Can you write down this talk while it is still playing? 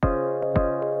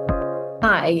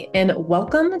Hi, and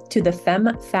welcome to the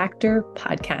Femme Factor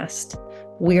podcast.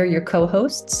 We're your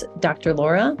co-hosts, Dr.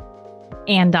 Laura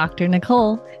and Dr.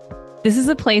 Nicole. This is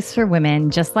a place for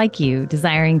women just like you,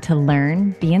 desiring to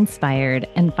learn, be inspired,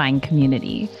 and find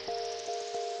community.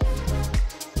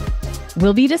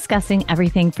 We'll be discussing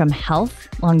everything from health,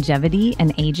 longevity,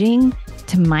 and aging,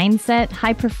 to mindset,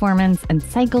 high performance, and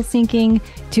cycle syncing,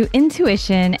 to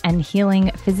intuition and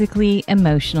healing physically,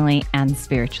 emotionally, and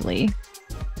spiritually.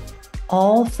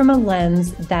 All from a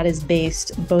lens that is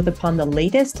based both upon the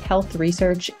latest health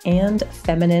research and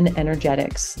feminine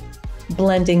energetics.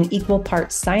 Blending equal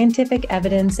parts scientific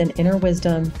evidence and inner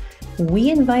wisdom,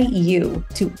 we invite you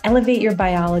to elevate your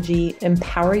biology,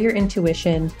 empower your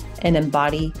intuition, and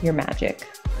embody your magic.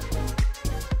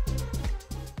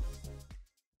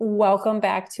 Welcome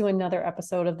back to another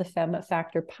episode of the Femme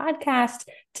Factor podcast.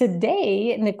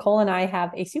 Today, Nicole and I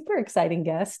have a super exciting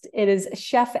guest. It is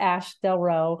Chef Ash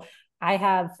Delroe. I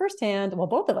have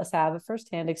both of us have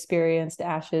firsthand experienced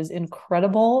Ash's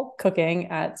incredible cooking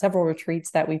at several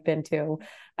retreats that we've been to.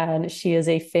 And she is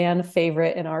a fan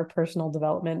favorite in our personal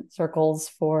development circles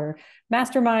for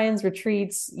masterminds,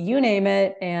 retreats, you name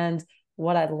it. And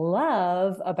what I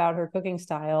love about her cooking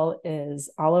style is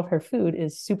all of her food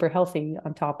is super healthy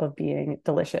on top of being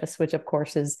delicious, which of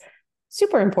course is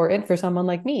super important for someone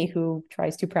like me who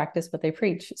tries to practice what they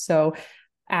preach. So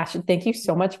Ash, thank you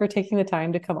so much for taking the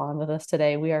time to come on with us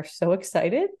today. We are so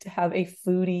excited to have a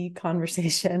foodie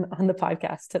conversation on the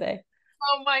podcast today.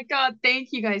 Oh my God. Thank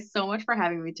you guys so much for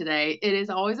having me today. It is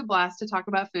always a blast to talk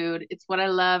about food. It's what I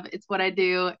love. It's what I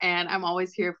do. And I'm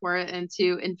always here for it and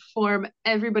to inform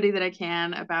everybody that I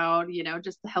can about,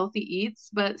 just the healthy eats,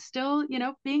 but still,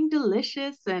 being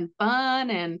delicious and fun.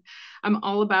 And I'm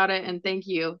all about it. And thank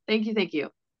you. Thank you. Thank you.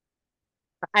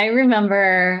 I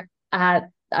remember at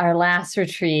our last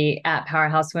retreat at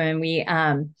Powerhouse Women,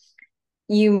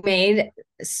 you made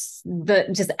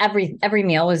every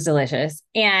meal was delicious.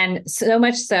 And so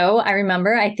much so, I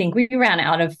remember, I think we ran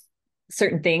out of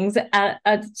certain things at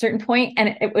a certain point.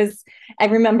 And I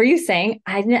remember you saying,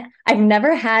 I've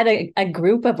never had a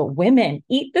group of women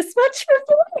eat this much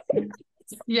before.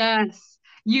 Yes.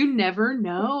 You never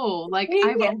know.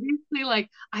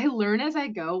 I learn as I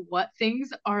go what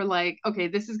things are like, okay,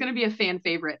 this is going to be a fan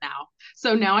favorite now.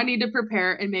 So now I need to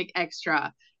prepare and make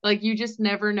extra. Like you just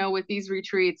never know with these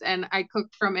retreats. And I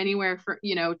cooked from anywhere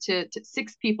to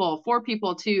 6 people, 4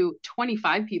 people to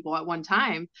 25 people at one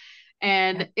time.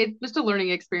 And it's just a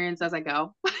learning experience as I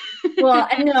go. Well,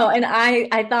 I know. And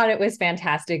I thought it was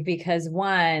fantastic because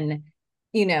one,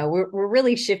 we're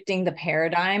really shifting the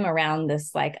paradigm around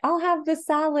this, like, I'll have the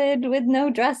salad with no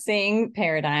dressing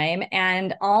paradigm.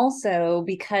 And also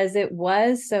because it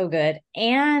was so good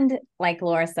and, like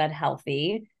Laura said,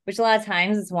 healthy, which a lot of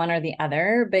times it's one or the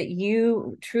other, but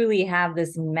you truly have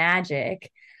this magic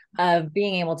of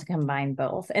being able to combine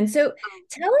both. And so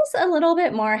tell us a little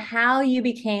bit more how you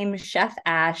became Chef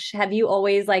Ash. Have you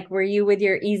always were you with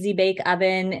your easy bake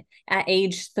oven at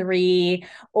age 3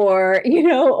 or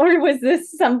was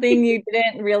this something you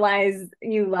didn't realize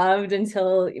you loved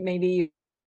until maybe you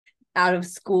out of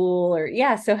school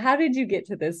so how did you get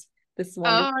to this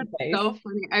wonderful place? So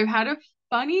funny. I've had a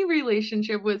funny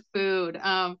relationship with food.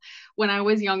 When I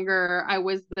was younger, I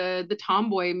was the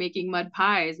tomboy making mud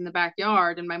pies in the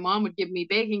backyard, and my mom would give me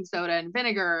baking soda and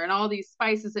vinegar and all these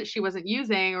spices that she wasn't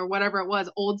using or whatever it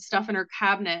was, old stuff in her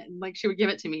cabinet, and she would give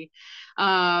it to me.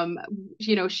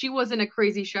 She wasn't a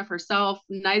crazy chef herself.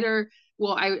 Neither.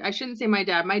 Well, I shouldn't say my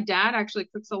dad. My dad actually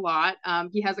cooks a lot.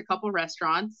 He has a couple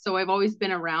restaurants, so I've always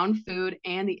been around food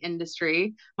and the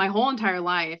industry my whole entire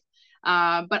life.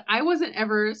 But I wasn't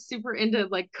ever super into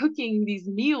cooking these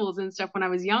meals and stuff when I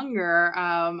was younger.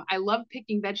 I loved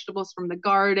picking vegetables from the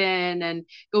garden and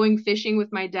going fishing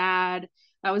with my dad.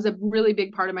 That was a really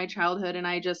big part of my childhood, and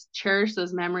I just cherish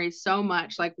those memories so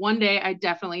much. Like one day I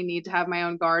definitely need to have my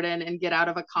own garden and get out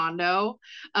of a condo.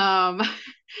 Um,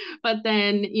 but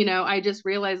then, I just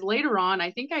realized later on,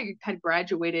 I think I had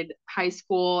graduated high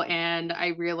school and I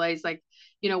realized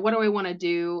what do I want to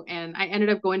do? And I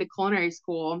ended up going to culinary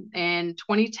school in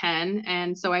 2010.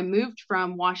 And so I moved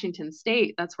from Washington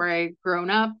State. That's where I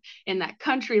grown up in that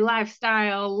country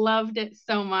lifestyle, loved it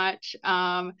so much.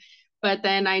 But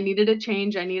then I needed a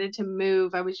change. I needed to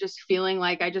move. I was just feeling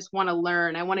like I just want to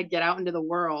learn. I want to get out into the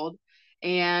world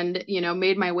and,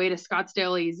 made my way to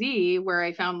Scottsdale, AZ, where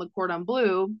I found Le Cordon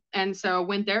Bleu. And so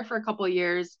went there for a couple of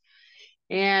years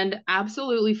and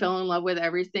absolutely fell in love with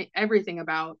everything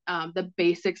about the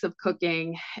basics of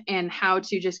cooking and how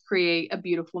to just create a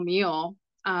beautiful meal.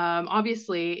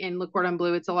 Obviously in Le Cordon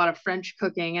Bleu, it's a lot of French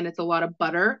cooking and it's a lot of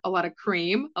butter, a lot of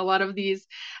cream, a lot of these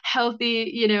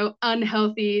healthy,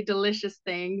 unhealthy, delicious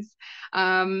things.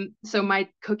 So my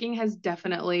cooking has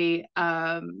definitely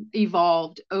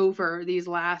evolved over these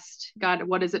last, God,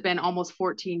 what has it been? Almost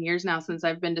 14 years now since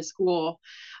I've been to school.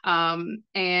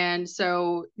 And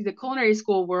so the culinary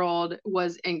school world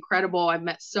was incredible. I've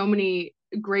met so many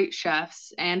great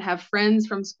chefs and have friends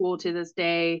from school to this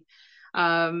day.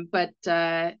 But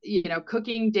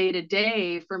cooking day to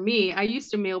day for me, I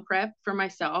used to meal prep for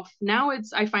myself. Now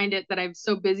I find it that I'm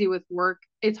so busy with work,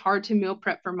 it's hard to meal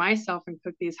prep for myself and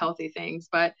cook these healthy things.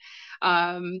 But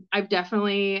I've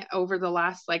definitely over the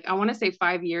last, like, I want to say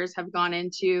 5 years, have gone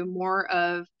into more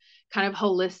of kind of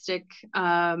holistic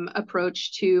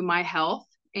approach to my health.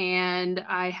 And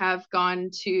I have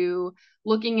gone to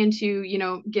looking into,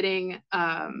 getting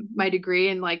my degree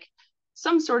in like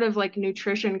some sort of like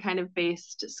nutrition kind of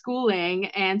based schooling.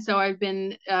 And so I've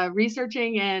been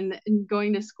researching and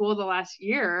going to school the last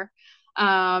year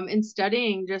and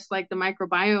studying just like the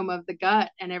microbiome of the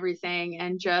gut and everything,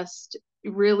 and just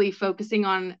really focusing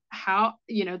on how,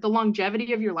 the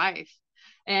longevity of your life.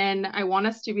 And I want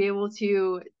us to be able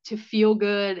to feel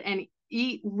good and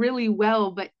eat really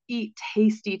well, but eat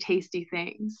tasty, tasty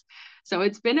things. So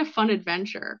it's been a fun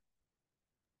adventure.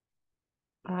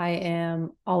 I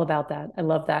am all about that. I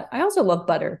love that. I also love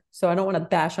butter. So I don't want to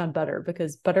bash on butter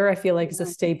because butter I feel like is a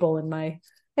staple in my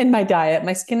diet.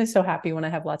 My skin is so happy when I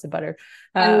have lots of butter.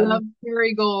 I love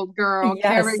Kerrygold, girl.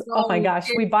 Yes. Oh my Kerrygold. gosh.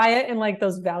 We buy it in like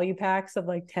those value packs of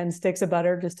like 10 sticks of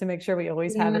butter just to make sure we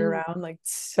always have it Yeah. around. Like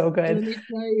so Let good. me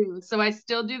tell you. So I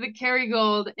still do the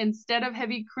Kerrygold. Instead of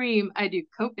heavy cream, I do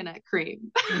coconut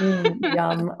cream.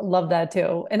 Yum. Love that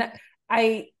too. And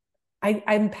I,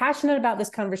 I'm passionate about this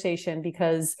conversation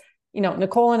because,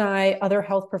 Nicole and I, other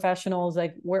health professionals,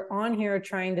 like we're on here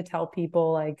trying to tell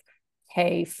people like,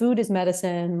 hey, food is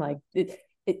medicine. Like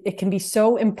it can be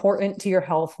so important to your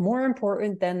health, more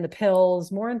important than the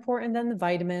pills, more important than the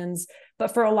vitamins.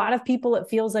 But for a lot of people, it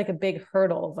feels like a big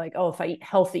hurdle of like, oh, if I eat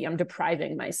healthy, I'm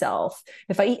depriving myself.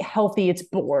 If I eat healthy, it's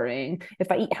boring.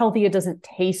 If I eat healthy, it doesn't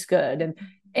taste good. And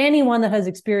anyone that has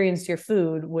experienced your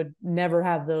food would never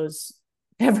have those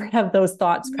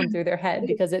thoughts come through their head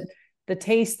because the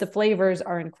taste, the flavors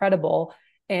are incredible.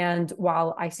 And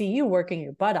while I see you working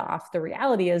your butt off, the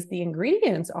reality is the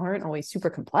ingredients aren't always super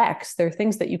complex. They're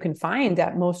things that you can find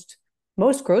at most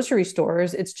grocery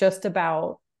stores. It's just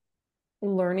about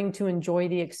learning to enjoy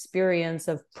the experience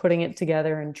of putting it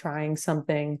together and trying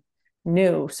something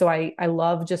new. So I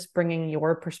love just bringing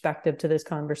your perspective to this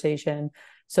conversation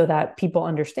so that people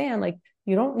understand like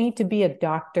you don't need to be a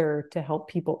doctor to help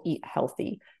people eat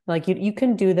healthy. Like you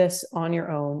can do this on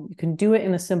your own. You can do it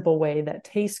in a simple way that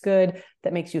tastes good,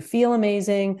 that makes you feel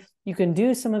amazing. You can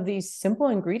do some of these simple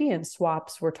ingredient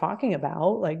swaps we're talking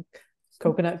about, like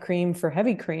coconut cream for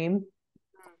heavy cream,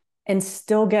 and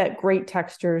still get great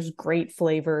textures, great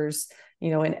flavors,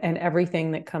 and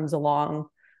everything that comes along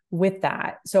with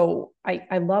that. So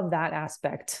I love that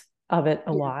aspect of it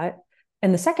a lot.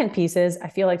 And the second piece is I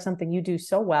feel like something you do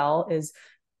so well is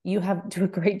you do a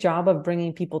great job of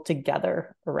bringing people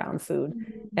together around food.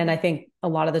 And I think a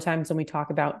lot of the times when we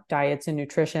talk about diets and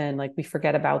nutrition, like we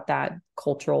forget about that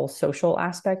cultural, social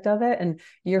aspect of it. And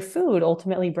your food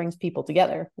ultimately brings people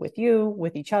together with you,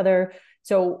 with each other.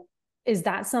 So is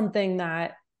that something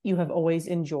that you have always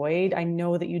enjoyed? I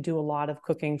know that you do a lot of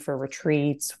cooking for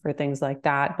retreats, for things like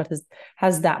that, but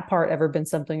has that part ever been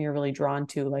something you're really drawn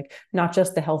to? Like not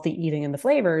just the healthy eating and the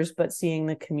flavors, but seeing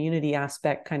the community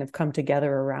aspect kind of come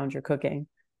together around your cooking?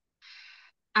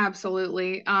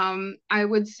 Absolutely. I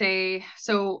would say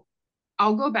so.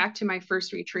 I'll go back to my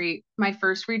first retreat. My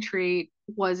first retreat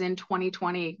was in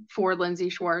 2020 for Lindsay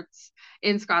Schwartz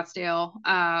in Scottsdale.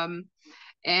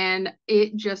 And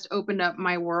it just opened up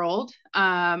my world.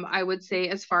 I would say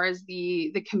as far as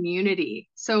the community.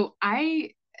 So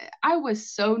I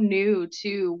was so new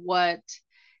to what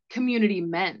community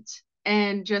meant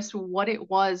and just what it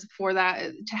was for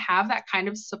that to have that kind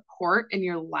of support in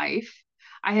your life.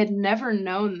 I had never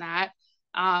known that.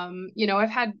 I've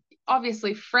had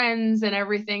obviously friends and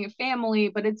everything, family,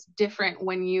 but it's different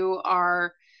when you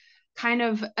are kind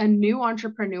of a new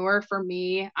entrepreneur. For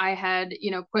me, I had,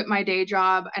 quit my day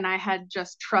job and I had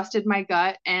just trusted my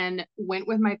gut and went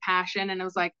with my passion. And I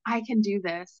was like, I can do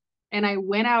this. And I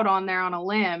went out on there on a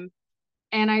limb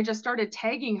and I just started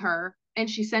tagging her and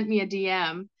she sent me a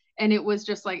DM. And it was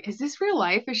just like, is this real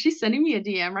life? Is she sending me a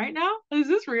DM right now? Is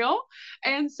this real?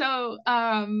 And so,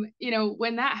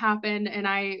 when that happened and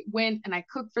I went and I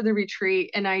cooked for the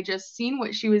retreat and I just seen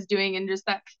what she was doing and just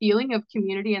that feeling of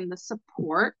community and the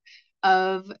support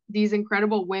of these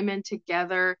incredible women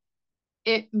together,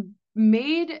 it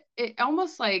made it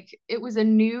almost like it was a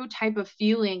new type of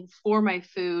feeling for my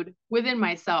food within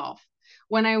myself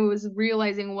when I was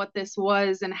realizing what this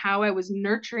was and how I was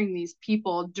nurturing these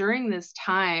people during this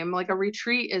time. Like, a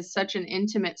retreat is such an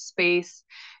intimate space.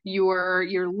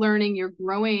 You're learning, you're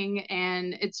growing,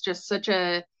 and it's just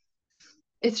a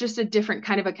different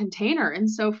kind of a container. And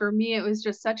so for me, it was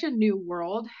just such a new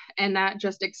world. And that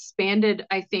just expanded,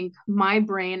 I think, my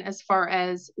brain as far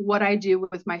as what I do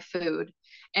with my food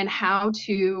and how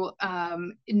to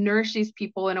nourish these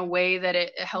people in a way that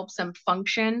it helps them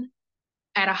function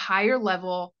at a higher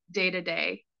level day to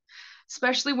day,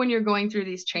 especially when you're going through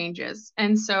these changes.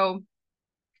 And so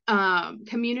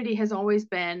community has always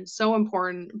been so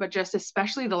important, but just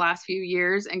especially the last few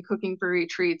years and cooking for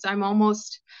retreats. I'm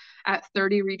almost at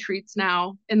 30 retreats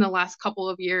now in the last couple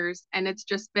of years, and it's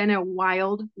just been a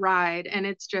wild ride. And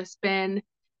it's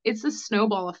a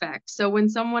snowball effect. So when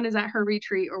someone is at her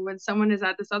retreat, or when someone is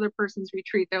at this other person's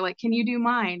retreat, they're like, can you do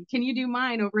mine? Can you do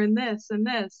mine over in this and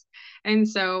this? And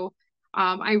so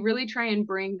I really try and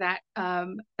bring that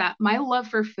my love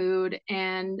for food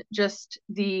and just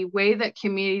the way that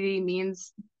community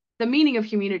means, the meaning of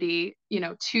community,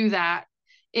 to that,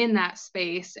 in that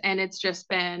space. And it's just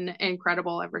been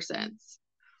incredible ever since.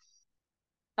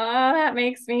 Oh, that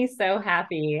makes me so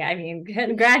happy. I mean,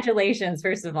 congratulations,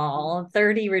 first of all,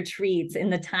 30 retreats in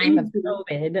the time Thank of you.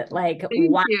 COVID. Like,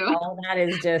 Thank wow, you. that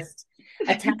is just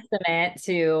a testament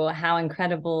to how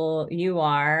incredible you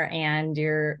are and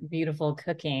your beautiful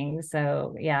cooking.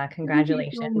 So, yeah, Thank you so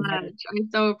congratulations. much. I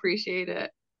so appreciate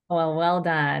it. Well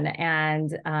done.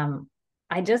 And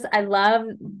I love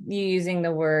you using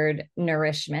the word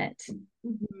nourishment.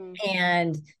 Mhm.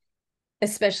 And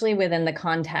especially within the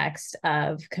context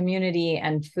of community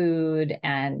and food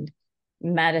and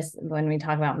medicine, when we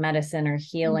talk about medicine or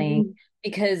healing, Mhm.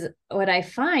 because what I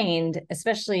find,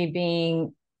 especially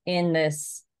being in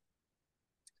this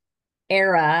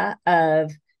era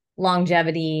of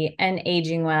longevity and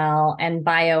aging well and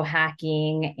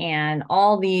biohacking and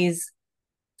all these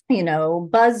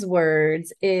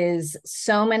buzzwords, is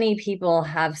so many people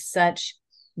have such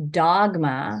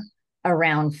dogma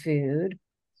around food,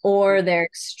 or they're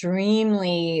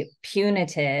extremely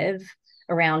punitive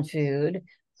around food.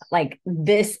 Like,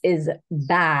 this is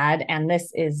bad and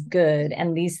this is good,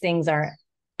 and these things are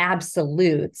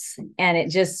absolutes. And it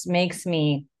just makes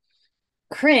me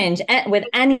cringe with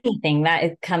anything that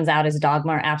it comes out as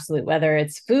dogma or absolute, whether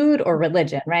it's food or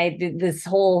religion, right? This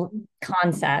whole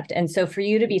concept. And so for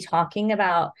you to be talking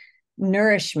about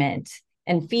nourishment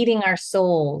and feeding our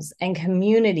souls and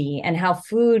community and how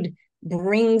food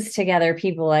brings together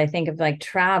people, I think of like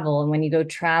travel. And when you go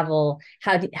travel,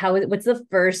 what's the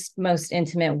first most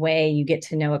intimate way you get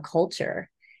to know a culture?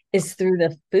 Is through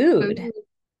the food.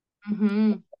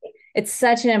 Mm-hmm. It's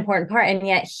such an important part. And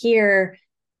yet here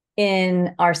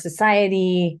in our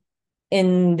society,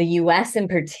 in the US in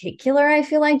particular, I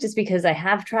feel like, just because I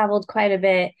have traveled quite a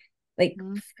bit, like,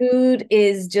 food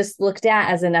is just looked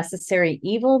at as a necessary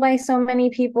evil by so many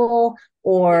people,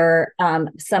 or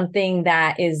something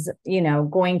that is,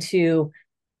 going to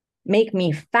make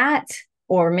me fat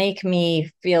or make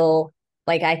me feel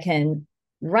like I can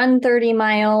run 30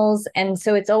 miles. And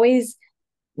so it's always,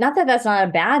 not that that's not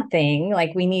a bad thing,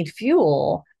 like, we need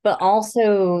fuel, but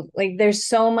also, like, there's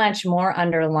so much more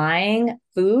underlying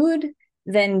food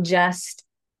than just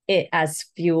it as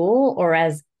fuel or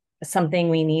as something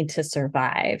we need to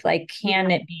survive. Like, can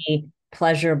it be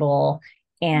pleasurable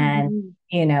and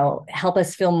Mm-hmm. help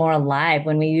us feel more alive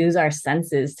when we use our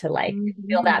senses to, like,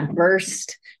 feel Mm-hmm. that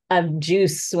burst of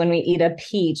juice when we eat a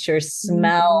peach, or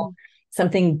smell Mm-hmm.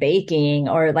 something baking,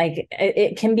 or like,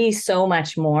 it can be so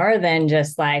much more than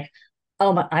just like,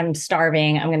 oh, I'm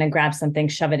starving, I'm going to grab something,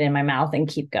 shove it in my mouth and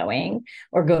keep going,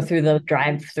 or go through the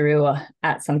drive through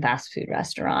at some fast food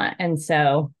restaurant.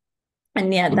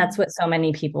 And yet that's what so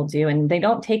many people do, and they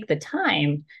don't take the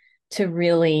time to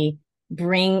really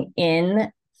bring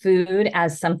in food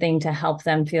as something to help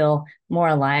them feel more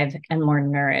alive and more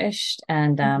nourished.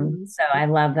 And Mm-hmm. so I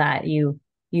love that you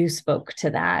spoke to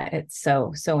that. It's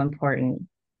so important.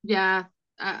 Yeah,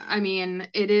 I mean,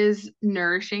 it is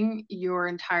nourishing your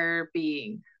entire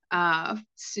being.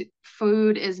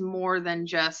 Food is more than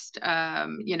just,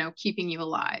 keeping you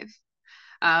alive.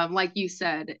 Like you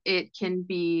said, it can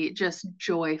be just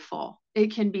joyful.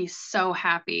 It can be so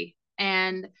happy.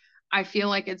 And I feel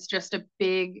like it's just a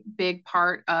big, big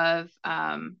part of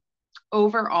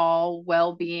overall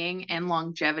well-being and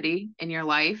longevity in your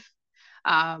life.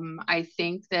 I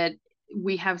think that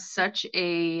we have such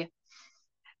a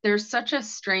there's such a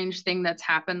strange thing that's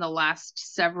happened the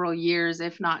last several years,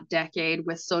 if not decade,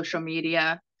 with social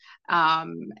media,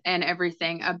 and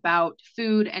everything about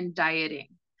food and dieting.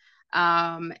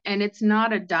 And it's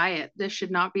not a diet. This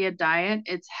should not be a diet.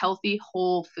 It's healthy,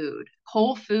 whole food.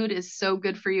 Whole food is so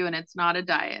good for you, and it's not a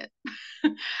diet.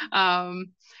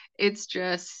 um, it's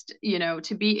just,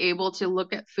 to be able to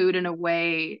look at food in a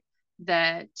way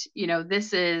that,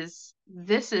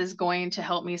 this is going to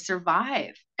help me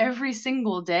survive every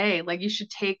single day. Like, you should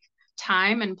take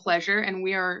time and pleasure, and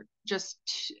we are just,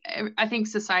 I think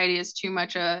society is too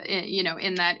much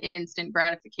in that instant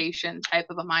gratification type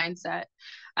of a mindset.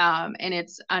 And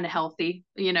it's unhealthy.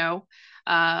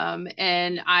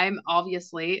 And I'm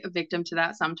obviously a victim to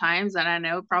that sometimes, and I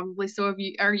know probably so of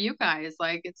you are you guys.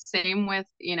 Like, it's same with,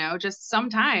 just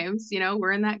sometimes,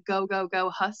 we're in that go go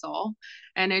go hustle,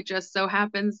 and it just so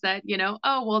happens that,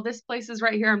 oh well, this place is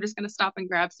right here, I'm just going to stop and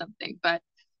grab something. But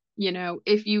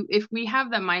if we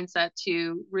have that mindset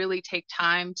to really take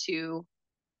time to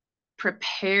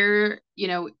prepare,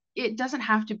 it doesn't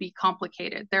have to be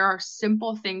complicated. There are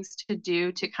simple things to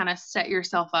do to kind of set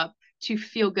yourself up to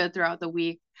feel good throughout the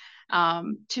week.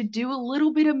 To do a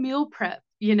little bit of meal prep,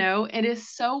 it is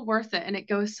so worth it. And it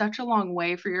goes such a long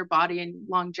way for your body and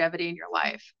longevity in your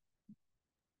life.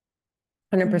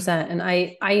 100%. And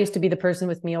I used to be the person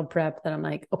with meal prep that I'm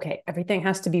like, okay, everything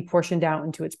has to be portioned out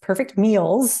into its perfect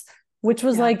meals, which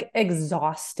was like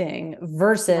exhausting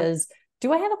versus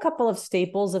do I have a couple of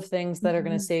staples of things that are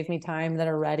going to save me time that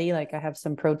are ready? Like, I have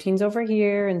some proteins over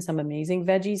here and some amazing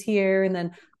veggies here. And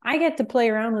then I get to play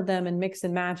around with them and mix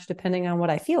and match depending on what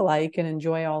I feel like and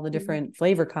enjoy all the different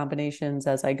flavor combinations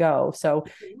as I go. So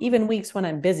even weeks when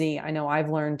I'm busy, I know I've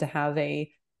learned to have a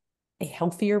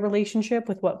healthier relationship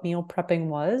with what meal prepping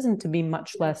was and to be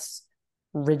much less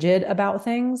rigid about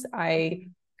things. I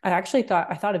actually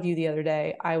thought of you the other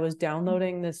day. I was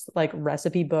downloading this like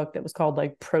recipe book that was called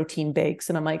like Protein Bakes.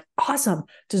 And I'm like, awesome,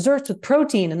 desserts with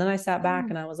protein. And then I sat back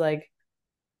and I was like,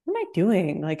 what am I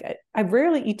doing? Like, I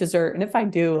rarely eat dessert. And if I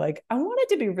do, like, I want it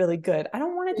to be really good. I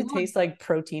don't want it to taste like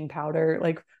protein powder.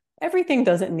 Like, everything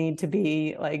doesn't need to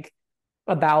be like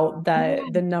about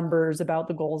the numbers, about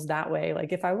the goals that way.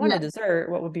 Like, if I want a dessert,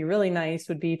 what would be really nice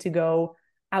would be to go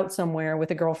out somewhere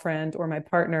with a girlfriend or my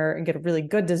partner and get a really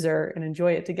good dessert and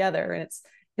enjoy it together. And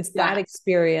it's that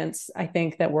experience, I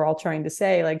think, that we're all trying to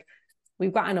say, like,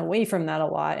 we've gotten away from that a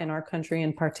lot in our country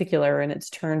in particular, and it's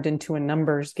turned into a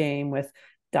numbers game with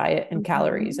diet and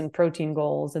calories and protein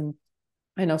goals. And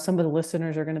I know some of the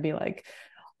listeners are going to be like,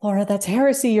 Laura, that's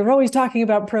heresy. You're always talking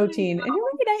about protein. And you're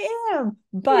right, I am.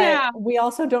 But we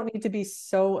also don't need to be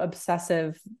so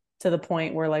obsessive to the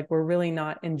point where like we're really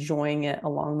not enjoying it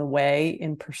along the way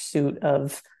in pursuit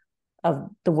of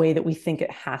the way that we think it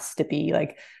has to be.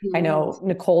 Like, I know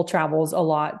Nicole travels a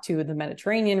lot to the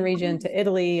Mediterranean region, to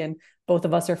Italy, and both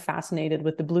of us are fascinated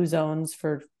with the blue zones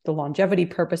for the longevity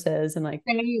purposes. And like,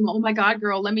 oh my God,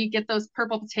 girl, let me get those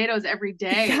purple potatoes every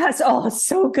day. Yes. Oh, it's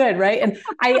so good. Right. And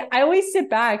I always sit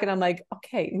back and I'm like,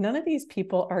 okay, none of these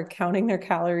people are counting their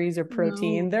calories or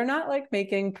protein. They're not like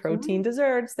making protein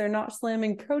desserts. They're not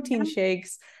slamming protein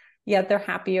shakes, yet they're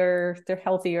happier, they're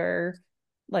healthier.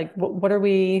 Like, what are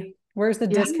we, where's the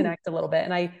disconnect a little bit?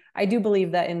 And I do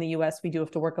believe that in the US, we do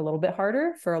have to work a little bit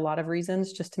harder for a lot of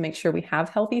reasons, just to make sure we have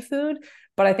healthy food.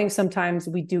 But I think sometimes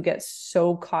we do get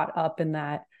so caught up in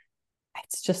that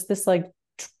it's just this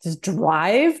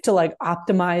drive to like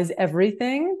optimize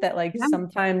everything that like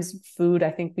sometimes food,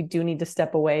 I think we do need to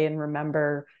step away and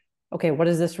remember, okay, what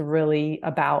is this really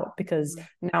about? Because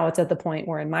now it's at the point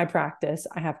where in my practice,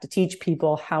 I have to teach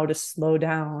people how to slow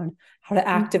down, how to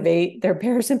activate their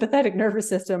parasympathetic nervous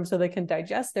system so they can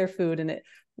digest their food. And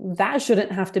that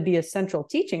shouldn't have to be a central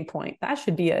teaching point. That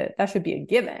should be a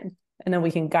given. And then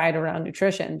we can guide around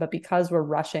nutrition. But because we're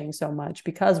rushing so much,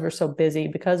 because we're so busy,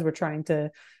 because we're trying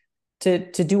to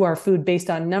do our food based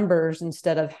on numbers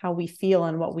instead of how we feel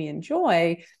and what we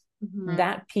enjoy,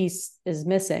 that piece is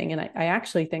missing. And I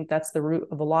actually think that's the root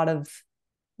of a lot of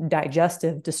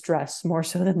digestive distress, more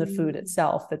so than the food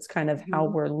itself. It's kind of how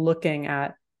we're looking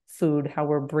at food, how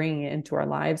we're bringing it into our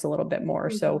lives a little bit more.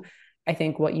 So I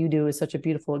think what you do is such a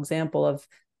beautiful example of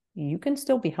you can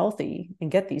still be healthy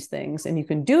and get these things, and you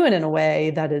can do it in a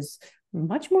way that is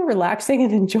much more relaxing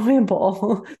and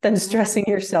enjoyable than stressing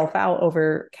yourself out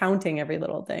over counting every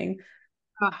little thing.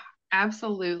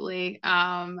 Absolutely.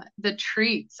 The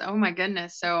treats. Oh my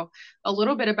goodness. So a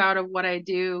little bit about of what I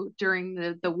do during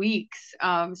the weeks.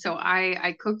 So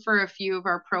I cook for a few of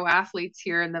our pro athletes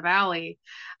here in the Valley.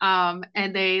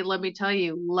 And they, let me tell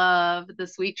you, love the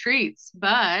sweet treats,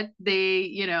 but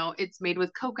it's made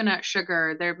with coconut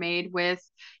sugar. They're made with,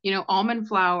 almond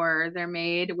flour. They're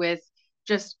made with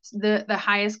just the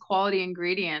highest quality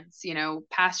ingredients,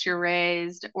 pasture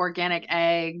raised, organic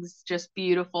eggs, just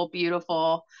beautiful,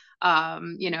 beautiful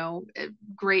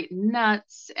great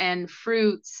nuts and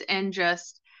fruits, and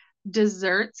just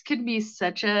desserts could be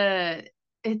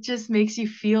it just makes you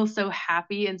feel so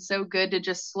happy and so good to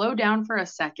just slow down for a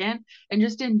second and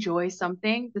just enjoy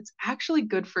something that's actually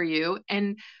good for you.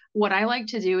 And what I like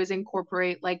to do is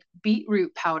incorporate like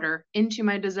beetroot powder into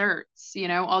my desserts.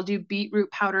 I'll do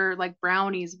beetroot powder like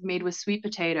brownies made with sweet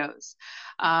potatoes.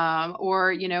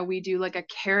 Or, we do like a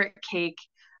carrot cake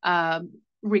um,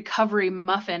 recovery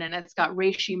muffin, and it's got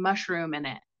reishi mushroom in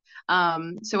it.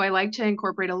 So I like to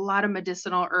incorporate a lot of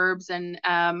medicinal herbs and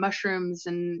mushrooms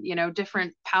and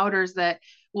different powders that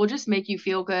will just make you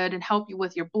feel good and help you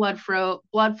with your blood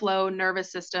flow,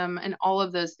 nervous system, and all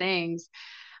of those things.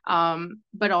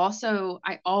 But also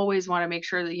I always want to make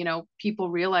sure that people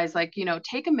realize, like,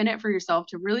 take a minute for yourself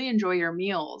to really enjoy your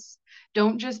meals.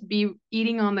 Don't just be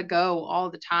eating on the go all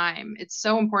the time. It's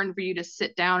so important for you to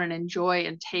sit down and enjoy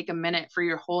and take a minute for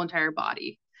your whole entire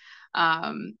body.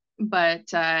 But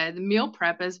the meal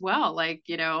prep as well, like,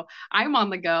 I'm on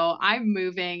the go, I'm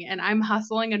moving, and I'm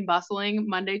hustling and bustling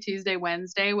Monday, Tuesday,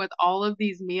 Wednesday with all of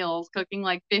these meals, cooking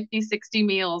like 50, 60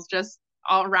 meals just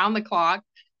all around the clock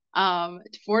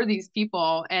for these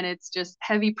people. And it's just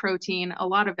heavy protein, a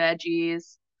lot of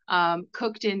veggies,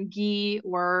 cooked in ghee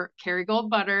or Kerrygold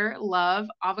butter, love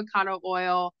avocado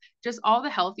oil, just all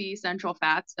the healthy essential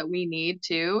fats that we need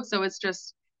too. So it's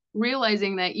just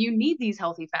realizing that you need these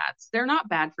healthy fats. They're not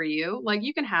bad for you. Like,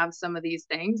 you can have some of these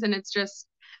things, and it's just,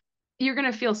 you're going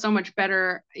to feel so much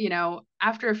better,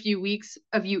 after a few weeks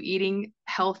of you eating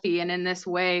healthy and in this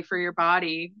way for your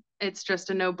body. It's just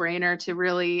a no-brainer to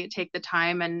really take the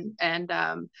time and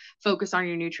focus on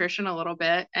your nutrition a little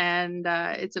bit, and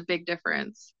it's a big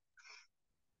difference.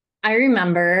 I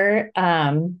remember,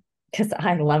 because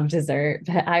I love dessert,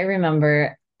 but I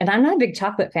remember, and I'm not a big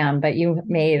chocolate fan, but you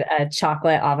made a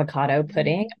chocolate avocado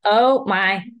pudding. Oh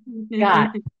my God.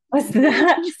 Was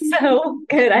that so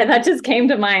good? That just came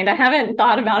to mind. I haven't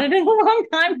thought about it in a long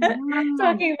time.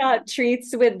 Talking about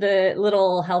treats with the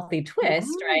little healthy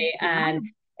twist, right? And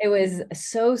it was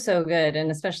so, so good. And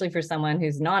especially for someone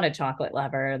who's not a chocolate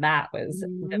lover, that was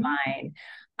divine.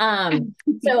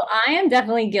 So I am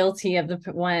definitely guilty of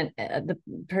the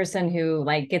person who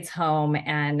like gets home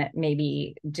and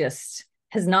maybe just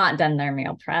has not done their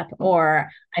meal prep, or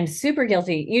I'm super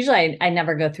guilty. Usually I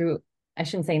never go through, I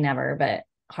shouldn't say never, but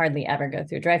hardly ever go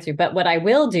through a drive-through. But what I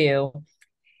will do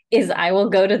is I will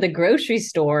go to the grocery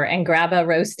store and grab a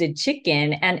roasted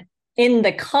chicken, and in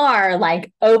the car,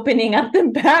 like opening up the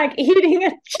bag, eating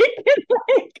a chicken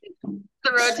like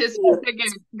the rotisserie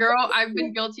chicken. Girl, I've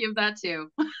been guilty of that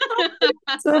too.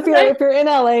 So if you're in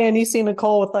LA and you see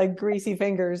Nicole with like greasy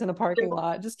fingers in a parking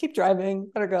lot, just keep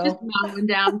driving. Let her go. Just mowing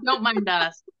down. Don't mind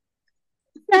us.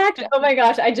 Oh my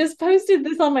gosh, I just posted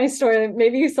this on my story.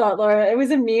 Maybe you saw it, Laura. It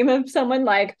was a meme of someone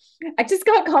like, I just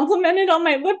got complimented on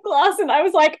my lip gloss, and I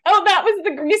was like, oh, that was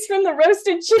the grease from the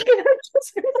roasted chicken I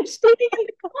just finished eating in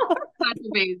the car. That's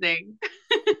amazing.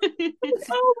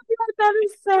 Oh my God, that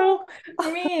is so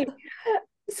me.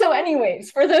 So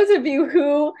anyways, for those of you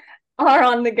who are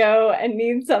on the go and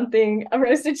need something, a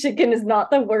roasted chicken is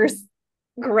not the worst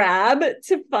grab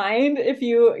to find if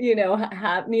you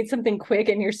need something quick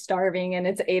and you're starving and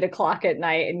it's 8 o'clock at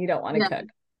night and you don't want to cook.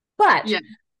 But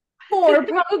for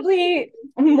probably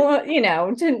more,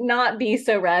 to not be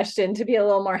so rushed and to be a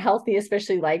little more healthy,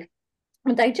 especially like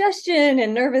with digestion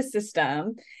and nervous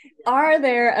system, are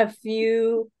there a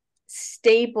few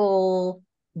staple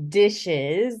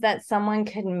dishes that someone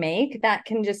can make that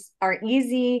can just are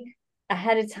easy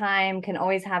ahead of time, can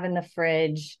always have in the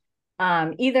fridge?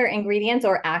 Either ingredients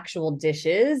or actual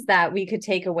dishes that we could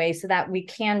take away so that we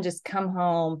can just come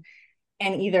home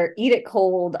and either eat it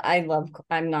cold.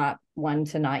 I'm not one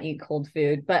to not eat cold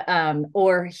food, but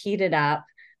or heat it up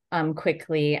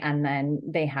quickly, and then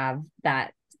they have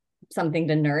that something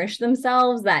to nourish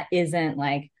themselves that isn't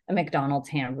like a McDonald's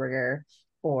hamburger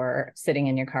or sitting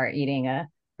in your car eating a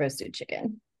roasted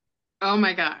chicken. Oh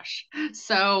my gosh.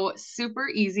 So super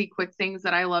easy, quick things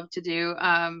that I love to do.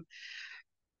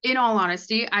 In all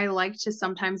honesty, I like to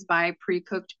sometimes buy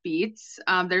pre-cooked beets.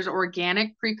 There's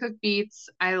organic pre-cooked beets.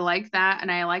 I like that.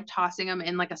 And I like tossing them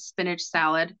in like a spinach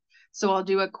salad. So I'll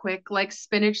do a quick like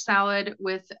spinach salad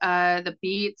with the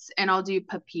beets, and I'll do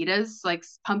pepitas, like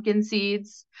pumpkin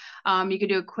seeds. You could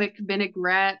do a quick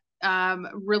vinaigrette,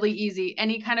 really easy.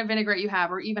 Any kind of vinaigrette you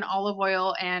have, or even olive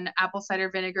oil and apple cider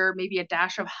vinegar, maybe a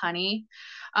dash of honey.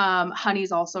 Honey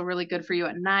is also really good for you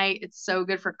at night. It's so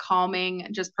good for calming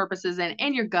just purposes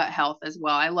and your gut health as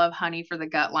well. I love honey for the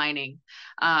gut lining.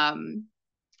 And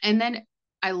then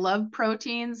I love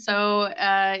protein. So,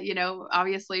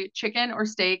 obviously chicken or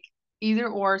steak, either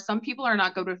or. Some people are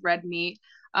not good with red meat,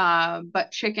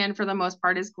 but chicken for the most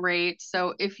part is great.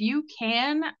 So if you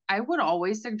can, I would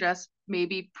always suggest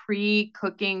maybe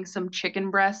pre-cooking some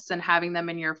chicken breasts and having them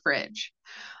in your fridge.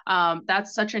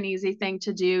 That's such an easy thing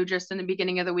to do just in the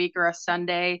beginning of the week or a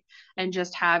Sunday, and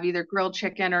just have either grilled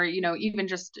chicken or, even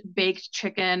just baked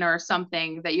chicken or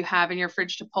something that you have in your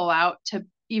fridge to pull out to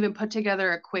even put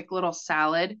together a quick little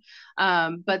salad.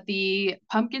 But the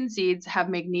pumpkin seeds have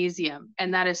magnesium,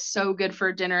 and that is so good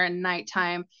for dinner and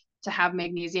nighttime to have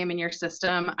magnesium in your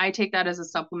system. I take that as a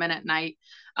supplement at night.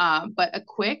 But a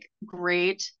quick,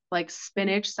 great like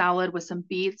spinach salad with some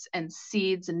beets and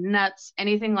seeds and nuts,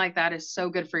 anything like that is so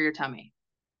good for your tummy.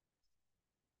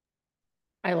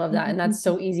 I love that. And that's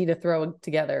so easy to throw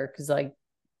together because, like,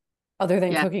 other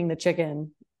than cooking the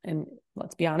chicken, and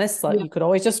let's be honest, like, you could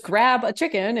always just grab a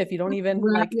chicken if you don't even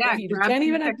if you can't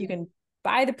even, you can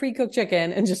buy the pre-cooked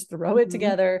chicken and just throw it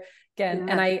together again.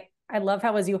 And I love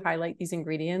how, as you highlight these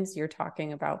ingredients, you're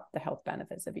talking about the health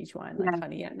benefits of each one, like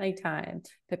honey at nighttime,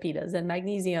 pepitas and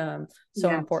magnesium. So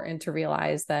important to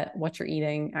realize that what you're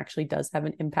eating actually does have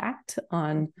an impact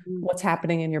on what's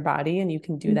happening in your body. And you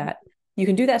can do that. You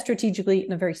can do that strategically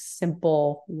in a very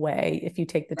simple way if you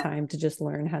take the time to just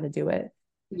learn how to do it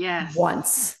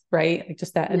once, right? Like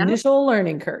just that initial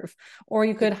learning curve. Or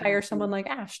you could hire someone like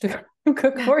Ash to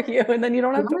cook for you, and then you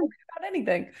don't have to worry about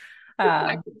anything.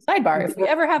 Sidebar: if we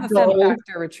ever have a Fem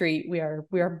Factor retreat, we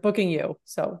are booking you.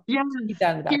 So keep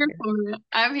that in the back here for it.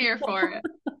 I'm here for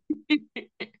it.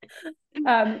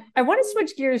 I want to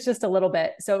switch gears just a little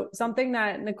bit. So something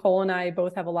that Nicole and I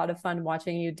both have a lot of fun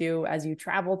watching you do as you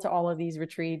travel to all of these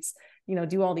retreats,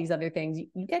 do all these other things.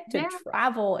 You get to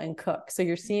travel and cook. So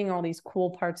you're seeing all these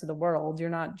cool parts of the world.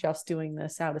 You're not just doing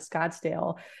this out of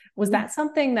Scottsdale. Was that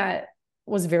something that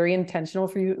was very intentional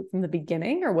for you from the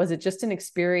beginning, or was it just an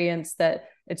experience that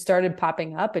it started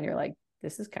popping up and you're like,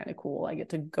 this is kind of cool, I get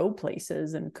to go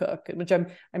places and cook? Which I'm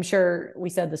sure, we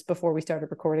said this before we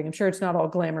started recording, I'm sure it's not all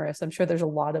glamorous. I'm sure there's a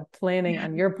lot of planning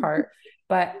on your part,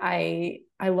 but I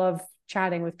love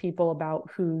chatting with people about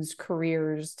whose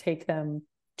careers take them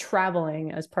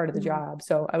traveling as part of the job.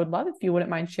 So I would love if you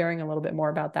wouldn't mind sharing a little bit more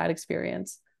about that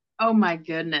experience. Oh my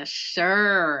goodness,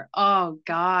 sure. Oh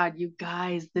God, you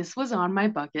guys, this was on my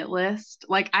bucket list.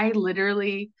 Like I'm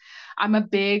a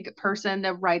big person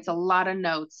that writes a lot of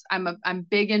notes. I'm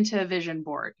big into a vision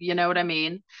board, you know what I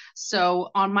mean?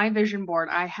 So on my vision board,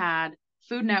 I had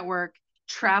Food Network,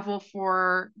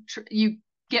 you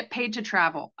get paid to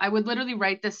travel. I would literally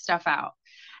write this stuff out.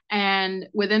 And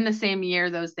within the same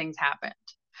year, those things happened.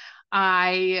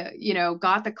 I,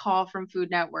 got the call from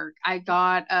Food Network. I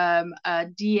got a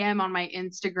DM on my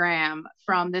Instagram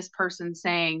from this person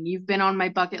saying, "You've been on my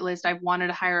bucket list. I've wanted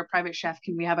to hire a private chef.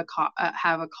 Can we have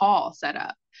a call set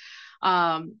up?"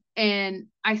 And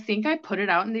I think I put it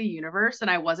out in the universe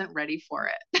and I wasn't ready for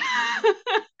it.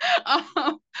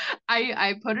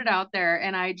 I put it out there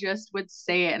and I just would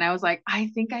say it. And I was like, I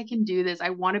think I can do this. I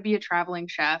want to be a traveling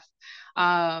chef.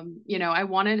 I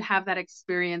wanted to have that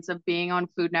experience of being on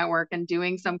Food Network and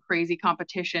doing some crazy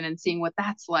competition and seeing what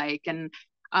that's like. And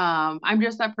I'm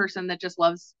just that person that just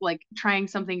loves like trying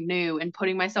something new and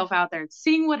putting myself out there and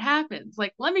seeing what happens.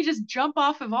 Like, let me just jump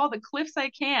off of all the cliffs I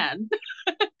can,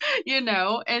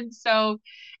 And so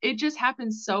it just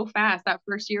happened so fast. That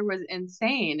first year was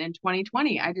insane in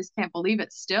 2020. I just can't believe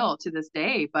it still to this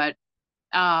day. But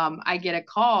I get a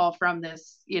call from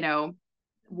this,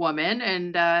 woman,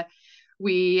 and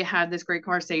we had this great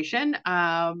conversation.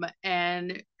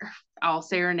 And I'll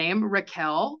say her name,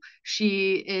 Raquel.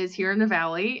 She is here in the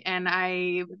Valley, and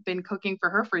I've been cooking for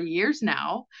her for years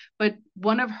now. But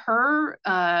one of her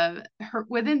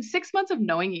within 6 months of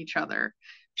knowing each other,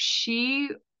 she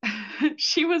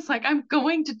she was like, "I'm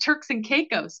going to Turks and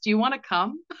Caicos. Do you want to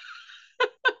come?"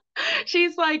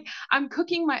 She's like, I'm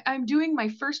doing my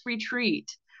first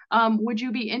retreat. Would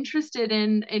you be interested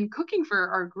in cooking for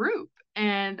our group?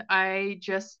 And I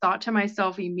just thought to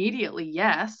myself immediately,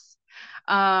 yes.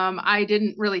 I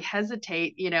didn't really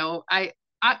hesitate. I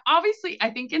obviously,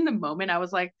 I think in the moment I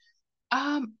was like,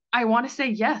 I want to say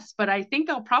yes, but I think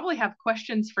I'll probably have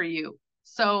questions for you.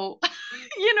 So,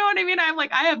 you know what I mean? I'm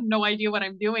like, I have no idea what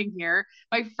I'm doing here.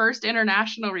 My first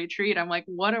international retreat, I'm like,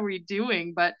 what are we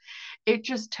doing? But it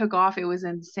just took off. It was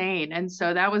insane. And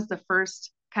so that was the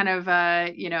first kind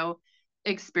of,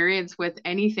 experience with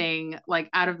anything like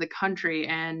out of the country.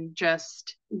 And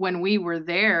just when we were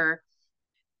there,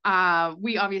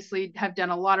 we obviously have done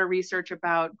a lot of research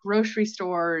about grocery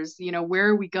stores. Where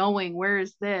are we going? Where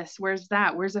is this? Where's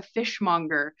that? Where's a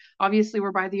fishmonger? Obviously,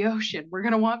 we're by the ocean. We're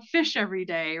going to want fish every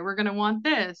day. We're going to want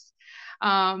this.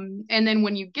 And then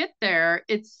when you get there,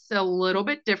 it's a little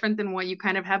bit different than what you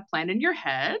kind of have planned in your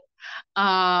head.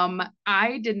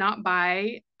 I did not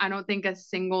buy, I don't think, a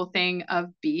single thing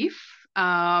of beef.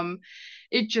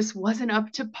 It just wasn't up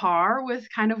to par with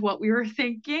kind of what we were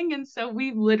thinking. And so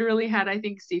we literally had, I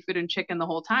think, seafood and chicken the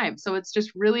whole time. So it's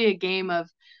just really a game of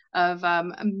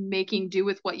making do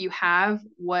with what you have,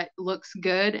 what looks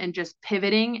good, and just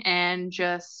pivoting and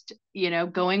just,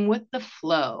 going with the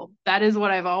flow. That is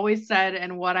what I've always said.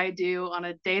 And what I do on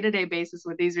a day-to-day basis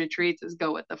with these retreats is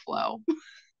go with the flow.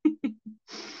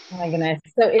 Oh my goodness.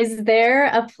 So is there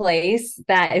a place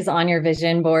that is on your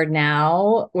vision board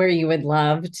now where you would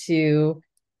love to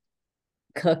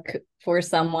cook for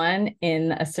someone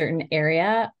in a certain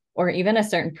area or even a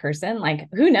certain person? Like,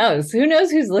 who knows? Who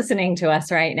knows who's listening to us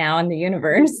right now in the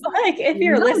universe? Like, if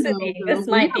you're listening, this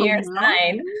might be your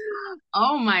sign.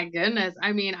 Oh my goodness.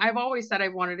 I mean, I've always said I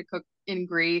wanted to cook in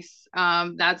Greece.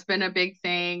 That's been a big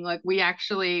thing. Like we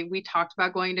talked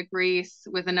about going to Greece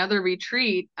with another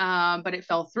retreat, but it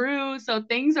fell through. So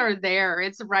things are there.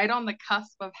 It's right on the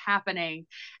cusp of happening.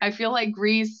 I feel like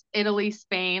Greece, Italy,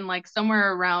 Spain, like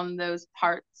somewhere around those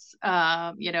parts,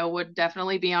 would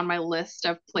definitely be on my list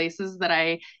of places that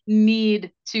I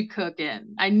need to cook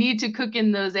in. I need to cook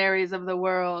in those areas of the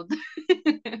world.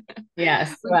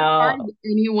 Yes. Well,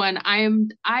 anyone, I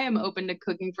am open to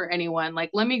cooking for anyone. Like,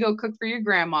 let me go cook for your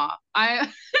grandma.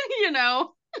 you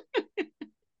know.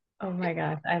 Oh my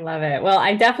gosh, I love it. Well,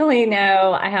 I definitely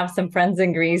know I have some friends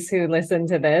in Greece who listen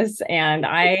to this, and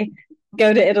I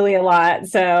go to Italy a lot.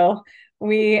 So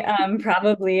we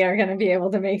probably are going to be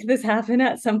able to make this happen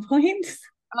at some point.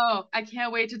 Oh, I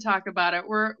can't wait to talk about it.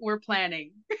 We're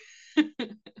planning.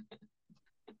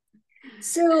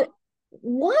 So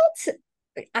what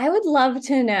I would love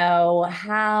to know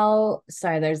how,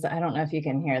 sorry, I don't know if you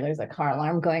can hear, there's a car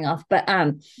alarm going off, but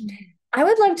I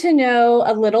would love to know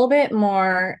a little bit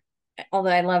more, although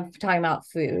I love talking about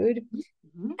food,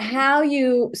 how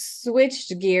you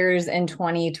switched gears in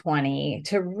 2020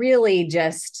 to really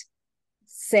just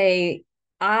say,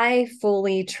 I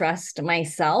fully trust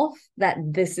myself that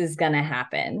this is going to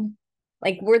happen.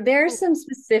 Like, were there some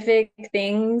specific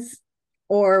things,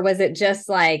 or was it just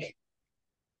like,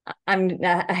 I'm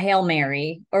a Hail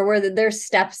Mary, or were there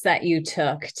steps that you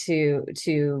took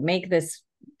to make this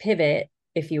pivot,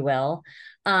 if you will?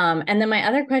 And then my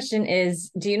other question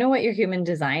is, do you know what your human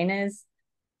design is?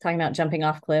 Talking about jumping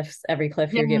off cliffs, every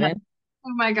cliff you're given.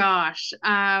 Oh my gosh.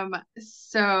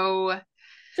 So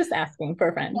just asking for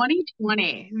a friend.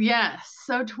 2020. Yes.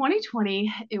 So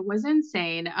 2020, it was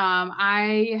insane.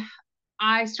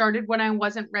 I started when I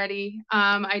wasn't ready.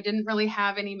 I didn't really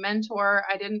have any mentor.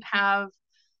 I didn't have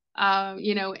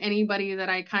anybody that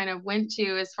I kind of went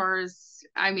to as far as,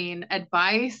 I mean,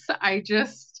 advice. I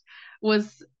just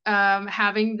was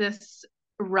having this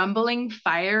rumbling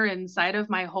fire inside of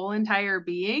my whole entire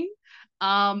being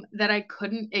that I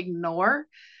couldn't ignore.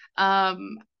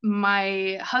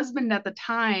 My husband at the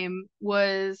time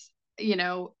was,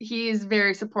 he's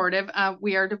very supportive.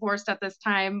 We are divorced at this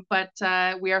time, but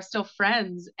we are still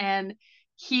friends. And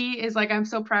he is like, I'm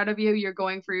so proud of you. You're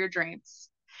going for your dreams.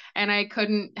 And I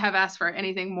couldn't have asked for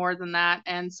anything more than that.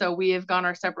 And so we have gone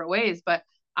our separate ways. But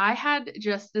I had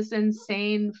just this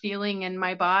insane feeling in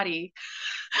my body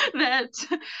that,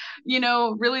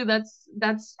 really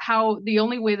that's how, the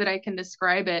only way that I can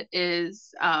describe it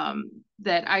is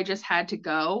that I just had to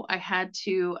go. I had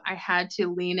to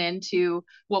lean into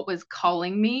what was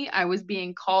calling me. I was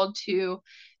being called to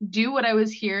do what I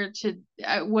was here to,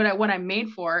 what I'm made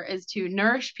for is to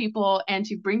nourish people and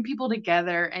to bring people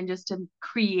together and just to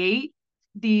create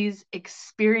these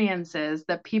experiences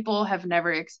that people have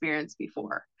never experienced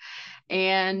before.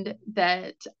 And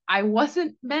that I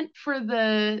wasn't meant for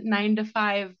the 9 to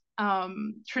 5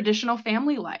 traditional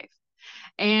family life.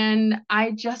 And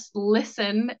I just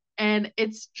listened, and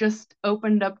it's just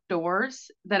opened up doors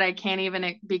that I can't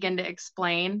even begin to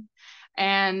explain.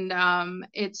 And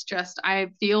it's just, I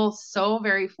feel so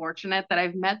very fortunate that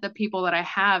I've met the people that I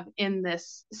have in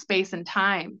this space and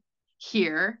time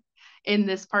here in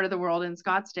this part of the world in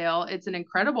Scottsdale. It's an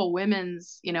incredible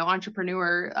women's,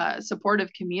 entrepreneur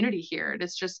supportive community here.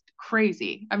 It's just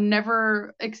crazy. I've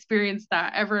never experienced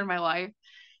that ever in my life,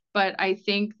 but I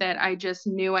think that I just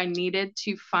knew I needed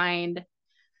to find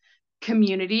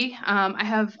community. I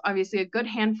have obviously a good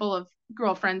handful of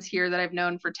girlfriends here that I've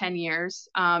known for 10 years.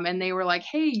 And they were like,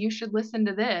 hey, you should listen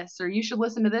to this, or you should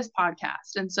listen to this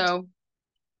podcast. And so,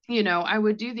 I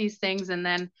would do these things, and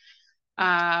then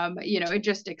it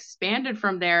just expanded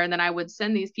from there. And then I would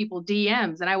send these people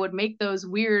DMs, and I would make those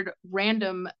weird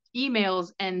random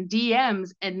emails and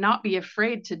DMs and not be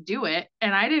afraid to do it.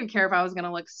 And I didn't care if I was going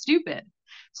to look stupid.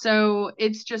 So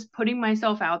it's just putting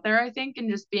myself out there, I think,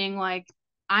 and just being like,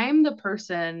 I'm the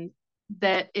person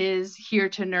that is here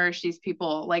to nourish these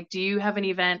people. Like, do you have an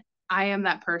event? I am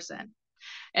that person.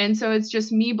 And so it's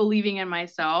just me believing in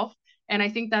myself. And I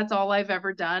think that's all I've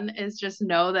ever done, is just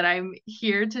know that I'm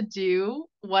here to do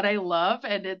what I love,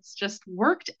 and it's just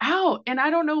worked out. And I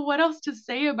don't know what else to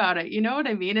say about it. You know what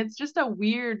I mean? It's just a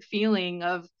weird feeling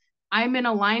of I'm in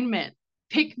alignment.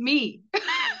 Pick me.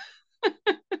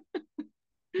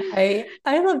 I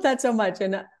love that so much.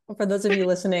 And for those of you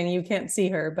listening, you can't see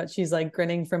her, but she's like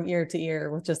grinning from ear to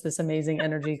ear with just this amazing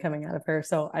energy coming out of her.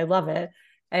 So I love it.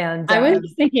 And I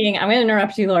was thinking, I'm going to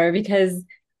interrupt you, Laura, because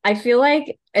I feel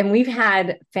like, and we've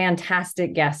had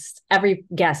fantastic guests. Every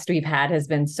guest we've had has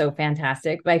been so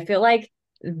fantastic, but I feel like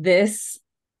this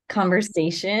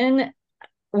conversation,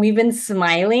 we've been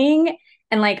smiling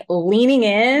and like leaning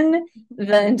in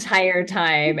the entire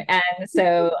time. And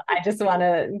so I just want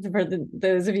to, for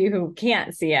those of you who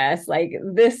can't see us, like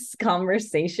this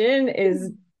conversation is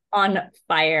on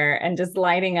fire and just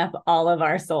lighting up all of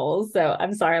our souls. So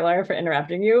I'm sorry, Laura, for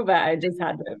interrupting you, but I just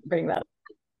had to bring that up.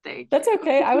 That's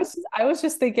okay. I was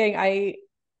just thinking,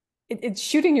 it's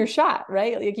shooting your shot,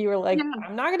 right? Like you were like, yeah.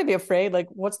 I'm not going to be afraid. Like,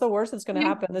 what's the worst that's going to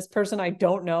happen? This person I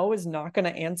don't know is not going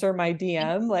to answer my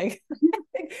DM. Like,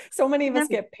 so many of us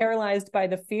get paralyzed by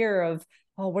the fear of,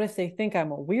 oh, what if they think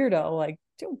I'm a weirdo? Like,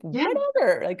 dude,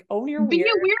 whatever. Like, own your be weird.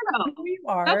 a weirdo. Who you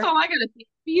are. That's all I gotta say.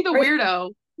 Be the weirdo.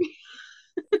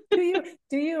 do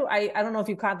you I don't know if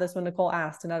you caught this when Nicole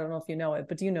asked, and I don't know if you know it,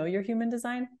 but do you know your human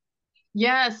design?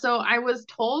 Yeah, so I was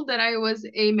told that I was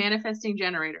a manifesting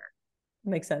generator.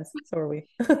 Makes sense. So are we.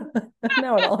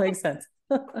 Now it all makes sense.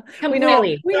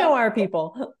 Completely. We know our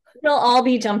people. We'll all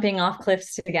be jumping off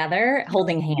cliffs together,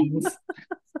 holding hands.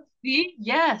 See?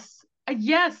 Yes,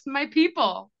 my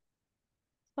people.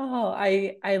 Oh,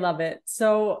 I love it.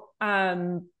 So,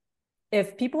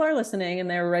 if people are listening and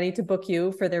they're ready to book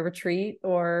you for their retreat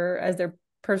or as their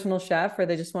personal chef, or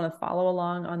they just want to follow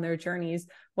along on their journeys,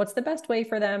 what's the best way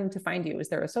for them to find you? Is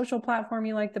there a social platform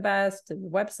you like the best? A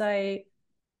website?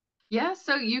 Yeah,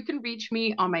 so you can reach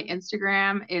me on my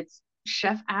Instagram. It's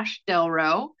Chef Ash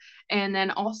Delro. And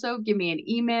then also give me an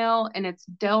email, and it's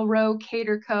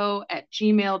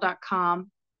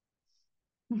delrocaterco@gmail.com.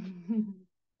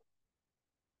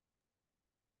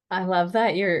 I love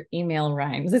that your email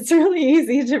rhymes. It's really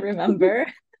easy to remember.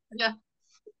 Yeah.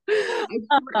 It's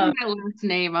my last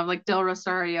name. I'm like, Del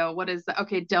Rosario. What is that?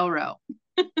 Okay, Delro.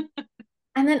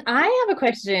 And then I have a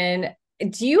question.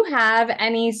 Do you have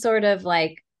any sort of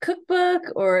like cookbook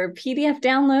or PDF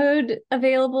download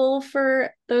available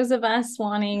for those of us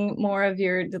wanting more of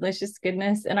your delicious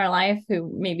goodness in our life,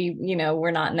 who maybe,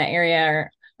 we're not in the area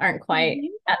or aren't quite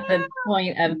at the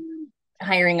point of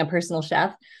hiring a personal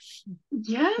chef?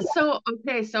 Yeah. So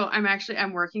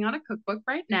I'm working on a cookbook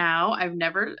right now. I haven't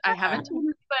told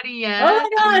anybody yet. Oh my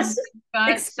gosh.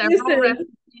 Got several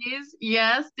recipes.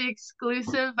 Yes, the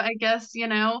exclusive, I guess,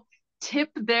 tip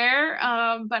there.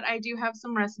 But I do have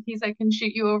some recipes I can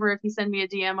shoot you over if you send me a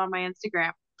DM on my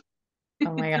Instagram.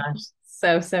 Oh my gosh.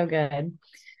 So good.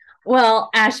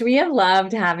 Well, Ash, we have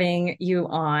loved having you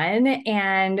on,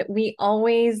 and we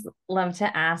always love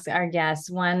to ask our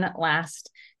guests one last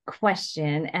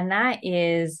question, and that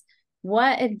is,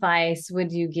 what advice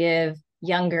would you give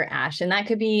younger Ash? And that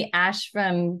could be Ash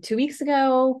from 2 weeks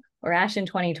ago, or Ash in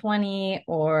 2020,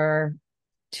 or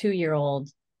 2-year-old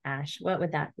Ash. What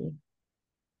would that be?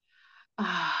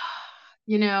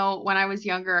 When I was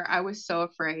younger, I was so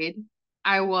afraid.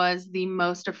 I was the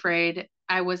most afraid.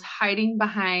 I was hiding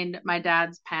behind my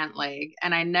dad's pant leg,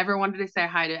 and I never wanted to say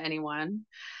hi to anyone.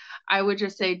 I would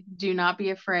just say, do not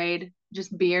be afraid.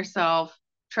 Just be yourself.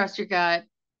 Trust your gut.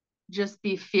 Just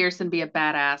be fierce and be a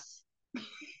badass.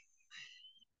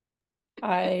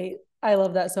 I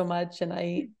love that so much. And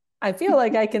I feel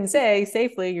like I can say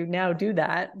safely, you now do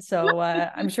that. So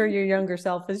I'm sure your younger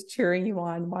self is cheering you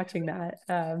on watching that.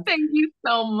 Thank you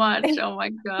so much. Oh my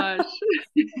gosh.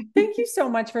 Thank you so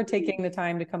much for taking the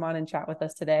time to come on and chat with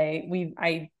us today.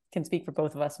 can speak for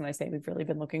both of us when I say we've really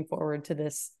been looking forward to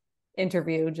this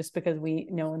interview, just because we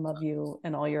know and love you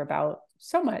and all you're about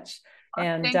so much.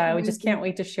 And we just can't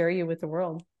wait to share you with the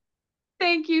world.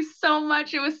 Thank you so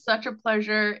much. It was such a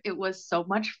pleasure. It was so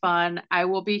much fun. I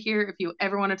will be here if you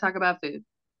ever want to talk about food.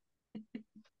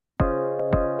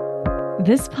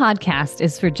 This podcast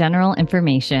is for general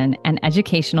information and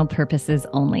educational purposes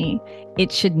only.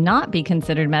 It should not be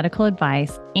considered medical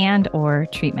advice and/or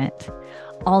treatment.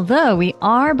 Although we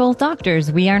are both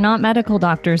doctors, we are not medical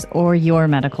doctors or your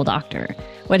medical doctor.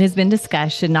 What has been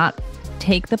discussed should not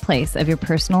take the place of your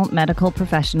personal medical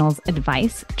professional's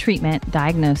advice, treatment,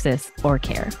 diagnosis, or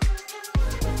care.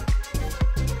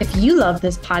 If you love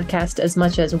this podcast as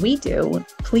much as we do,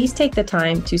 please take the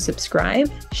time to subscribe,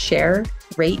 share,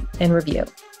 rate, and review.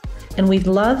 And we'd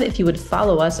love if you would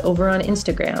follow us over on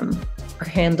Instagram. Our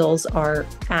handles are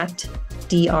at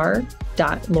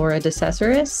dr.laura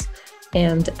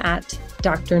and at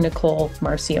Dr. Nicole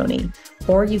Marcioni,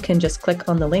 or you can just click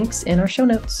on the links in our show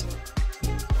notes.